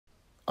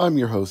I'm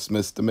your host,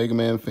 Mr.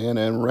 MegaManFan,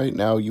 and right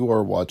now you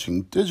are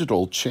watching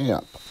Digital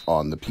Champ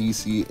on the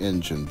PC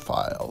Engine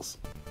Files.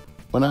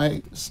 When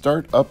I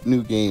start up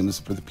new games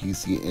for the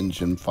PC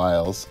Engine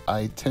Files,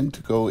 I tend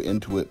to go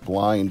into it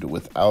blind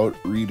without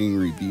reading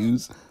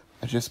reviews.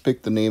 I just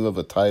pick the name of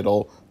a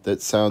title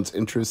that sounds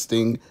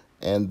interesting,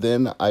 and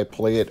then I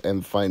play it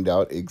and find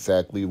out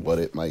exactly what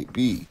it might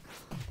be.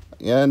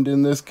 And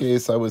in this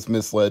case, I was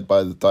misled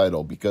by the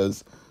title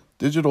because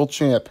Digital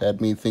Champ had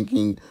me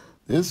thinking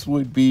this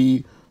would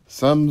be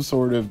some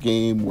sort of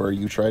game where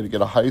you try to get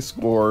a high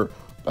score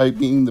by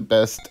being the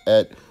best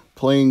at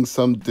playing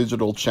some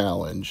digital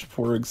challenge.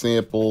 For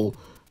example,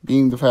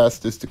 being the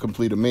fastest to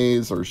complete a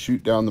maze or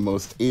shoot down the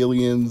most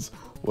aliens.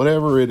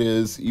 Whatever it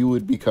is, you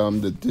would become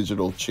the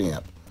digital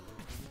champ.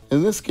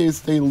 In this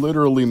case, they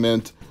literally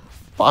meant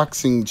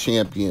boxing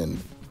champion.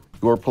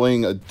 You are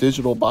playing a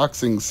digital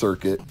boxing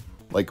circuit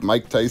like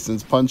Mike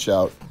Tyson's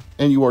Punch-Out,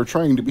 and you are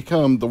trying to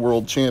become the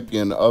world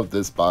champion of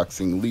this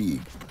boxing league.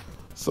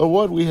 So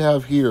what we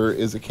have here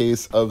is a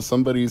case of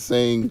somebody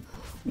saying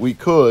we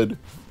could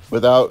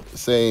without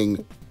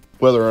saying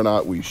whether or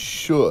not we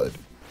should.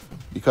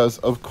 Because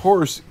of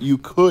course you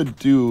could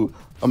do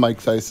a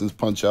Mike Tyson's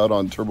Punch-Out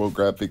on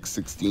TurboGrafx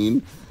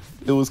 16.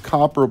 It was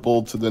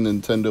comparable to the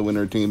Nintendo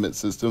Entertainment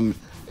System,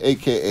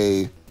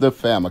 aka the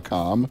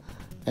Famicom,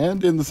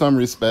 and in some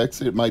respects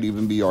it might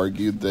even be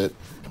argued that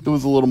it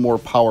was a little more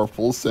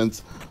powerful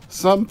since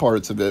some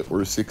parts of it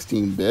were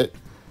 16-bit.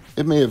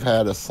 It may have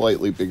had a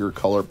slightly bigger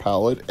color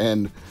palette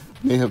and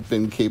may have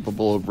been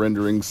capable of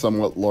rendering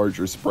somewhat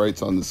larger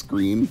sprites on the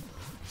screen.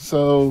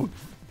 So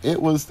it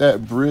was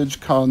that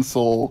bridge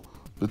console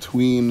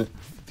between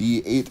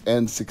the 8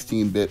 and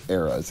 16-bit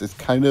eras. It's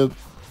kind of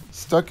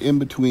stuck in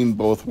between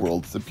both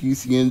worlds. The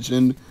PC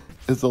Engine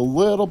is a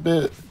little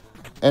bit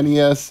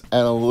NES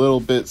and a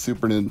little bit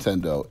Super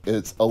Nintendo.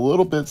 It's a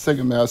little bit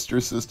Sega Master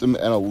System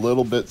and a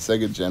little bit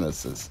Sega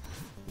Genesis.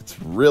 It's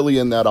really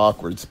in that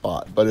awkward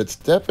spot, but it's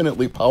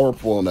definitely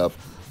powerful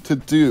enough to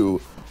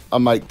do a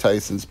Mike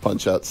Tyson's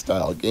Punch-Out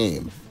style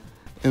game.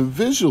 And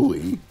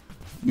visually,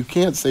 you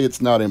can't say it's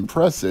not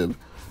impressive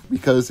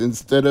because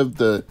instead of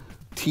the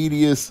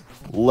tedious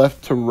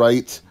left to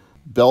right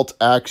belt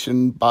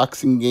action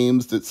boxing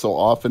games that so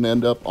often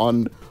end up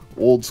on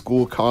old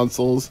school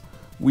consoles,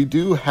 we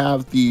do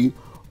have the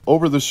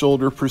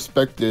over-the-shoulder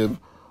perspective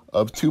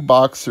of two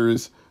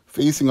boxers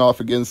facing off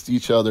against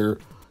each other.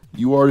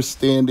 You are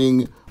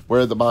standing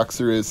where the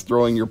boxer is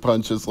throwing your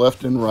punches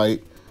left and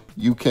right.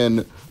 You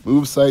can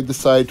move side to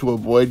side to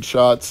avoid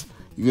shots.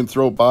 You can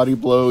throw body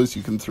blows.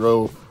 You can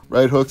throw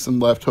right hooks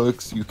and left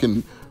hooks. You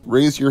can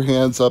raise your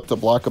hands up to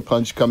block a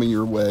punch coming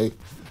your way.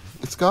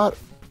 It's got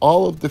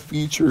all of the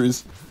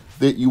features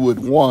that you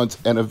would want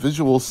and a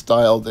visual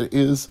style that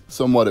is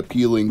somewhat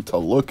appealing to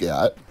look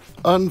at.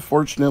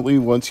 Unfortunately,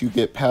 once you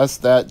get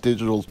past that,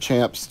 Digital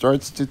Champ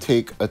starts to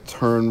take a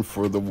turn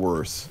for the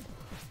worse.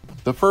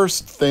 The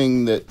first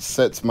thing that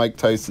sets Mike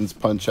Tyson's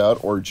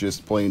Punch-Out, or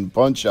just plain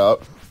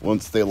Punch-Out,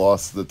 once they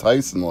lost the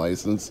Tyson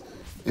license,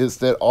 is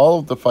that all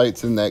of the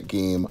fights in that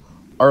game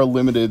are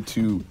limited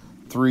to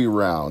 3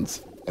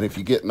 rounds. And if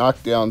you get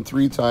knocked down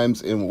 3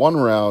 times in 1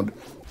 round,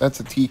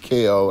 that's a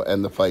TKO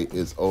and the fight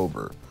is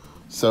over.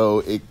 So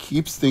it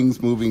keeps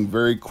things moving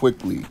very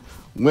quickly.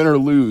 Win or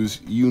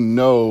lose, you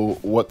know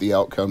what the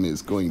outcome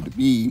is going to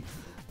be,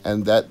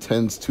 and that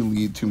tends to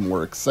lead to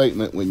more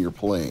excitement when you're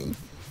playing.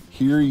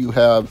 Here you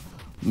have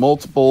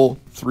multiple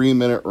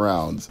 3-minute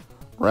rounds,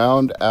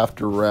 round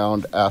after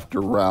round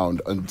after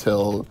round,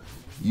 until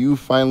you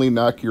finally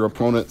knock your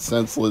opponent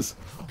senseless,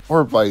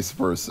 or vice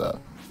versa,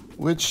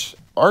 which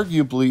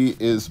arguably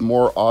is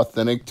more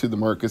authentic to the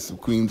Marquess of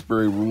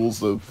Queensberry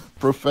rules of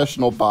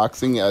professional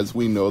boxing as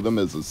we know them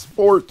as a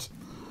sport.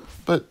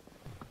 But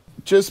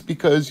just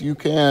because you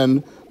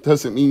can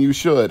doesn't mean you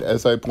should,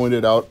 as I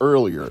pointed out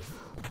earlier.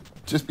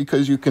 Just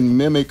because you can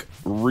mimic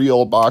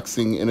real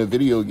boxing in a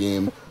video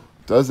game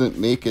doesn't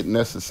make it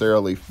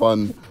necessarily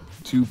fun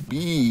to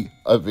be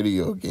a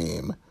video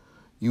game.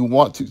 You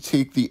want to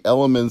take the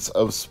elements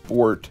of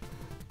sport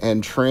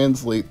and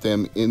translate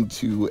them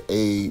into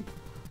a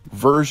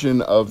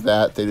version of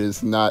that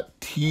is not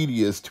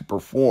tedious to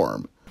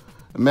perform.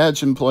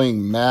 Imagine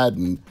playing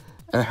Madden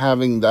and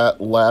having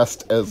that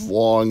last as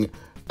long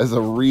as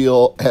a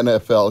real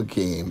NFL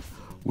game.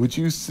 Would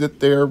you sit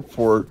there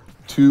for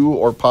 2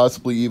 or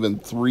possibly even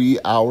 3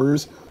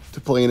 hours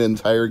to play an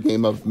entire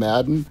game of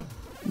Madden?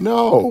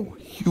 No,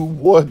 you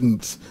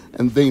wouldn't.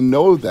 And they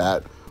know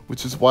that,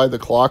 which is why the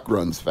clock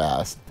runs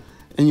fast.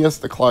 And yes,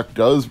 the clock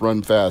does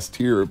run fast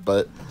here,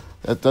 but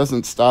that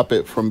doesn't stop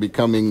it from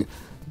becoming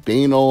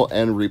banal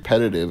and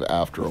repetitive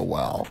after a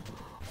while.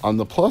 On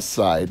the plus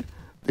side,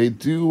 they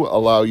do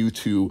allow you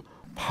to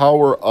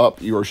power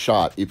up your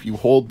shot. If you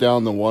hold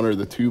down the 1 or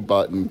the 2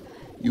 button,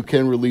 you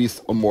can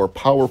release a more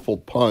powerful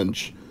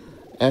punch.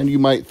 And you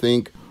might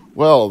think,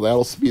 well,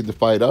 that'll speed the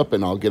fight up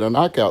and I'll get a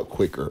knockout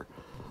quicker.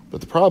 But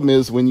the problem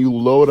is when you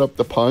load up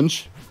the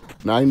punch,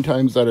 9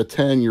 times out of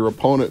 10, your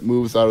opponent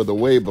moves out of the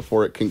way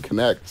before it can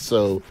connect.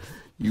 So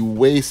you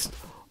waste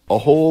a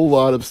whole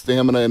lot of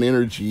stamina and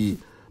energy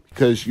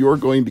because you're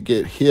going to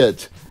get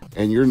hit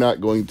and you're not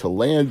going to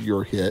land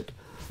your hit.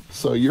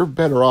 So you're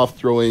better off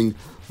throwing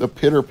the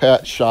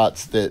pitter-pat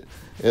shots that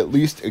at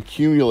least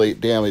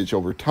accumulate damage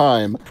over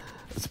time,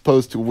 as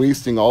opposed to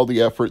wasting all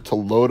the effort to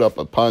load up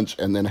a punch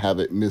and then have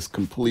it miss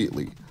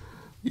completely.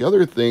 The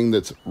other thing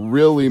that's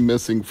really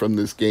missing from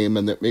this game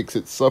and that makes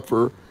it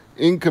suffer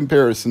in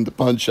comparison to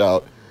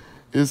Punch-Out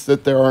is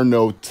that there are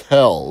no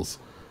tells.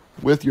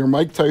 With your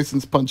Mike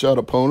Tyson's Punch-Out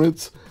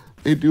opponents,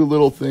 they do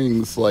little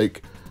things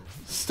like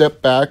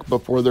step back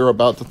before they're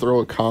about to throw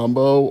a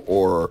combo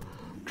or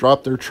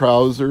drop their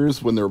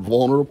trousers when they're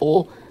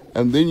vulnerable,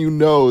 and then you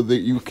know that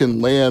you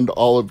can land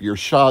all of your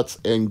shots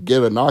and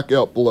get a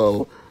knockout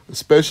blow,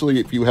 especially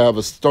if you have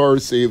a star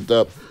saved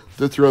up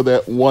to throw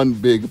that one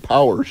big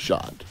power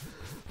shot.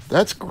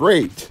 That's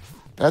great.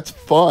 That's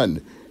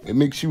fun. It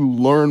makes you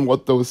learn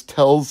what those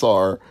tells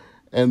are,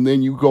 and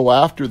then you go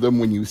after them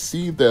when you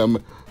see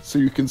them so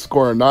you can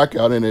score a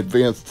knockout and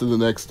advance to the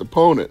next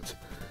opponent.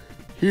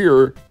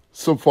 Here,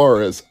 so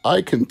far as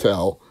I can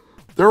tell,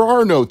 there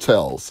are no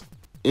tells.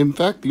 In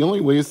fact, the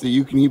only ways that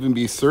you can even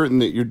be certain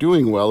that you're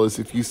doing well is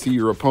if you see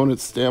your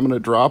opponent's stamina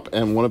drop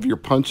and one of your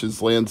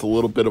punches lands a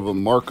little bit of a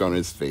mark on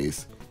his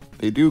face.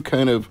 They do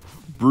kind of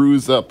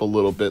bruise up a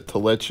little bit to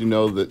let you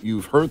know that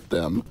you've hurt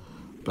them,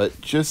 but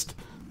just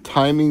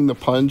timing the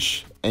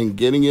punch and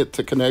getting it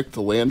to connect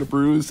to land a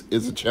bruise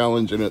is a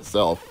challenge in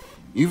itself.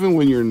 Even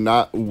when you're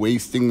not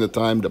wasting the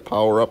time to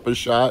power up a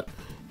shot,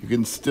 you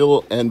can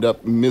still end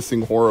up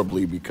missing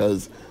horribly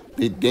because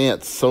they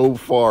dance so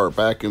far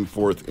back and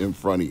forth in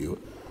front of you.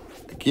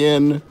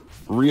 Again,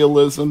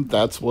 realism,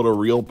 that's what a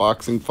real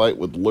boxing fight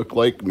would look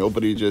like.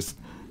 Nobody just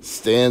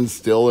stands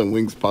still and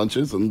wings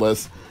punches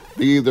unless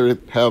they either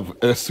have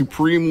a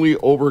supremely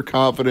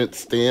overconfident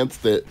stance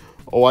that,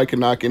 oh, I can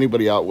knock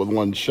anybody out with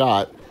one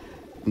shot.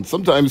 And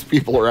sometimes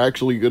people are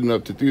actually good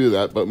enough to do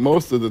that, but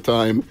most of the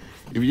time,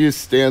 if you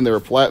just stand there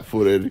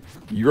flat-footed,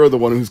 you're the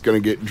one who's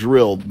going to get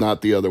drilled,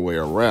 not the other way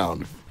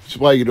around. Which is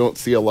why you don't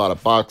see a lot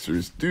of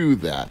boxers do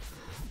that.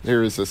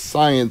 There is a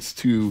science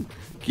to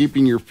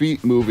keeping your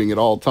feet moving at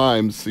all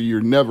times so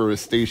you're never a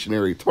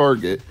stationary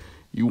target.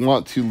 You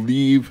want to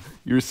leave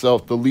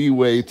yourself the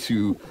leeway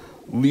to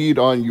lead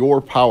on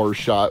your power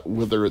shot,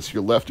 whether it's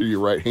your left or your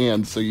right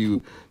hand, so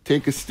you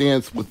take a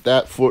stance with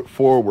that foot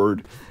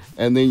forward,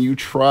 and then you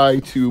try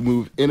to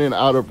move in and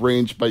out of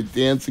range by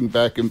dancing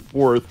back and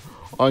forth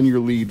on your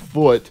lead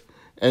foot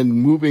and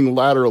moving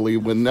laterally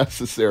when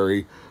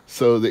necessary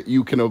so that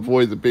you can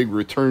avoid the big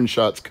return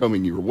shots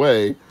coming your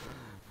way.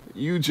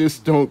 You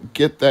just don't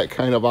get that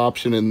kind of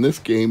option in this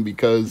game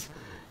because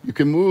you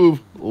can move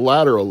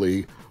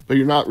laterally, but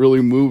you're not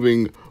really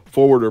moving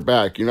forward or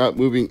back. You're not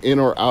moving in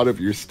or out of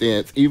your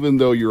stance, even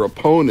though your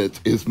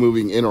opponent is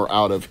moving in or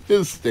out of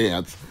his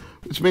stance,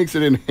 which makes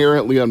it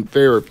inherently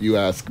unfair if you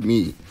ask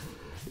me.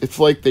 It's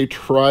like they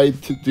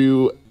tried to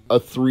do a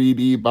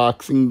 3D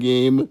boxing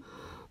game,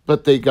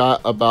 but they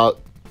got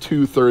about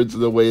 2/3 of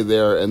the way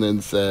there and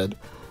then said,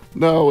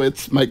 no,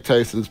 it's Mike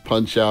Tyson's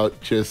Punch-Out,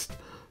 just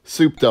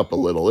souped up a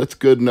little. It's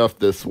good enough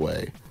this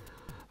way.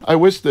 I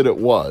wish that it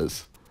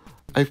was.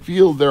 I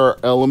feel there are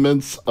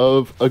elements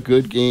of a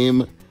good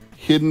game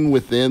hidden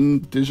within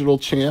Digital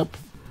Champ,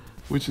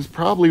 which is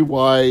probably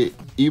why,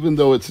 even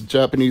though it's a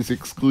Japanese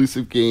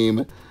exclusive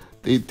game,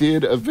 they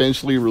did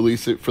eventually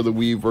release it for the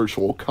Wii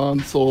Virtual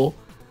Console.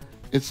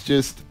 It's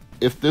just,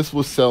 if this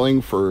was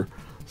selling for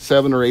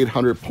 700 or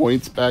 800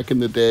 points back in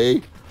the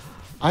day,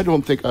 I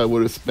don't think I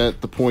would have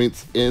spent the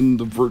points in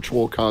the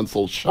Virtual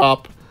Console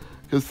shop,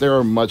 because there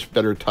are much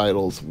better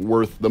titles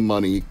worth the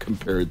money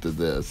compared to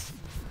this.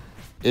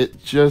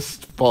 It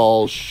just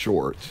falls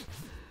short.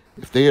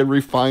 If they had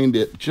refined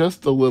it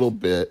just a little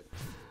bit,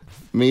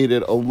 made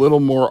it a little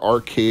more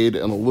arcade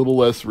and a little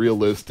less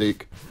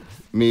realistic,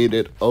 made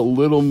it a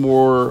little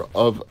more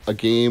of a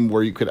game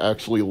where you could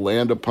actually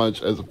land a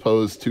punch as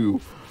opposed to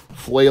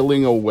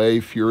flailing away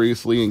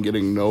furiously and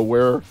getting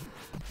nowhere,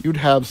 you'd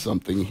have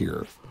something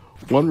here.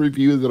 One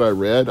review that I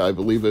read, I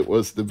believe it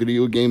was the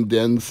Video Game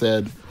Den,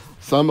 said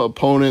some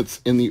opponents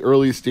in the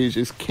early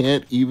stages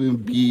can't even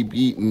be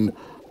beaten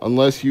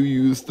unless you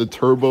use the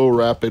turbo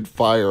rapid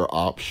fire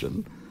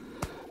option.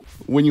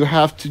 When you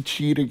have to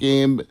cheat a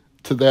game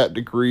to that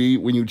degree,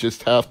 when you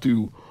just have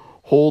to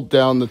hold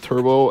down the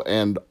turbo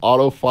and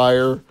auto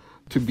fire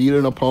to beat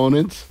an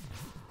opponent,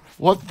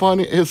 what fun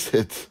is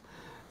it?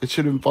 It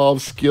should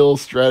involve skill,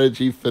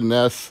 strategy,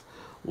 finesse,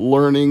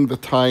 learning the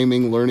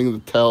timing, learning the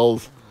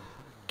tells,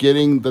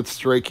 getting the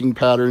striking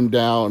pattern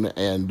down,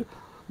 and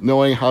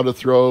knowing how to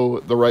throw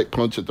the right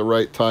punch at the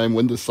right time,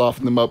 when to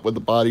soften them up with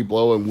a body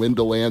blow, and when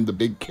to land the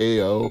big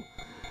KO.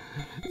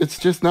 It's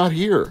just not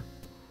here.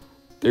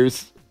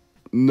 There's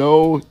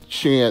no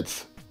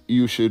chance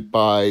you should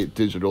buy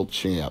Digital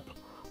Champ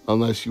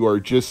unless you are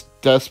just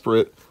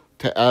desperate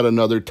to add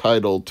another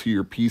title to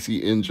your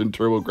PC Engine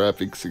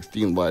TurboGrafx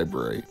 16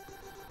 library.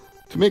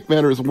 To make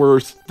matters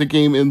worse, the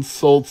game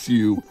insults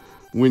you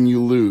when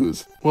you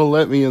lose. Well,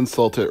 let me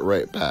insult it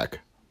right back.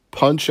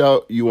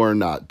 Punch-Out, you are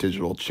not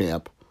Digital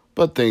Champ,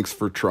 but thanks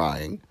for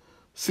trying.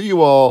 See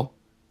you all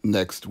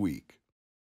next week.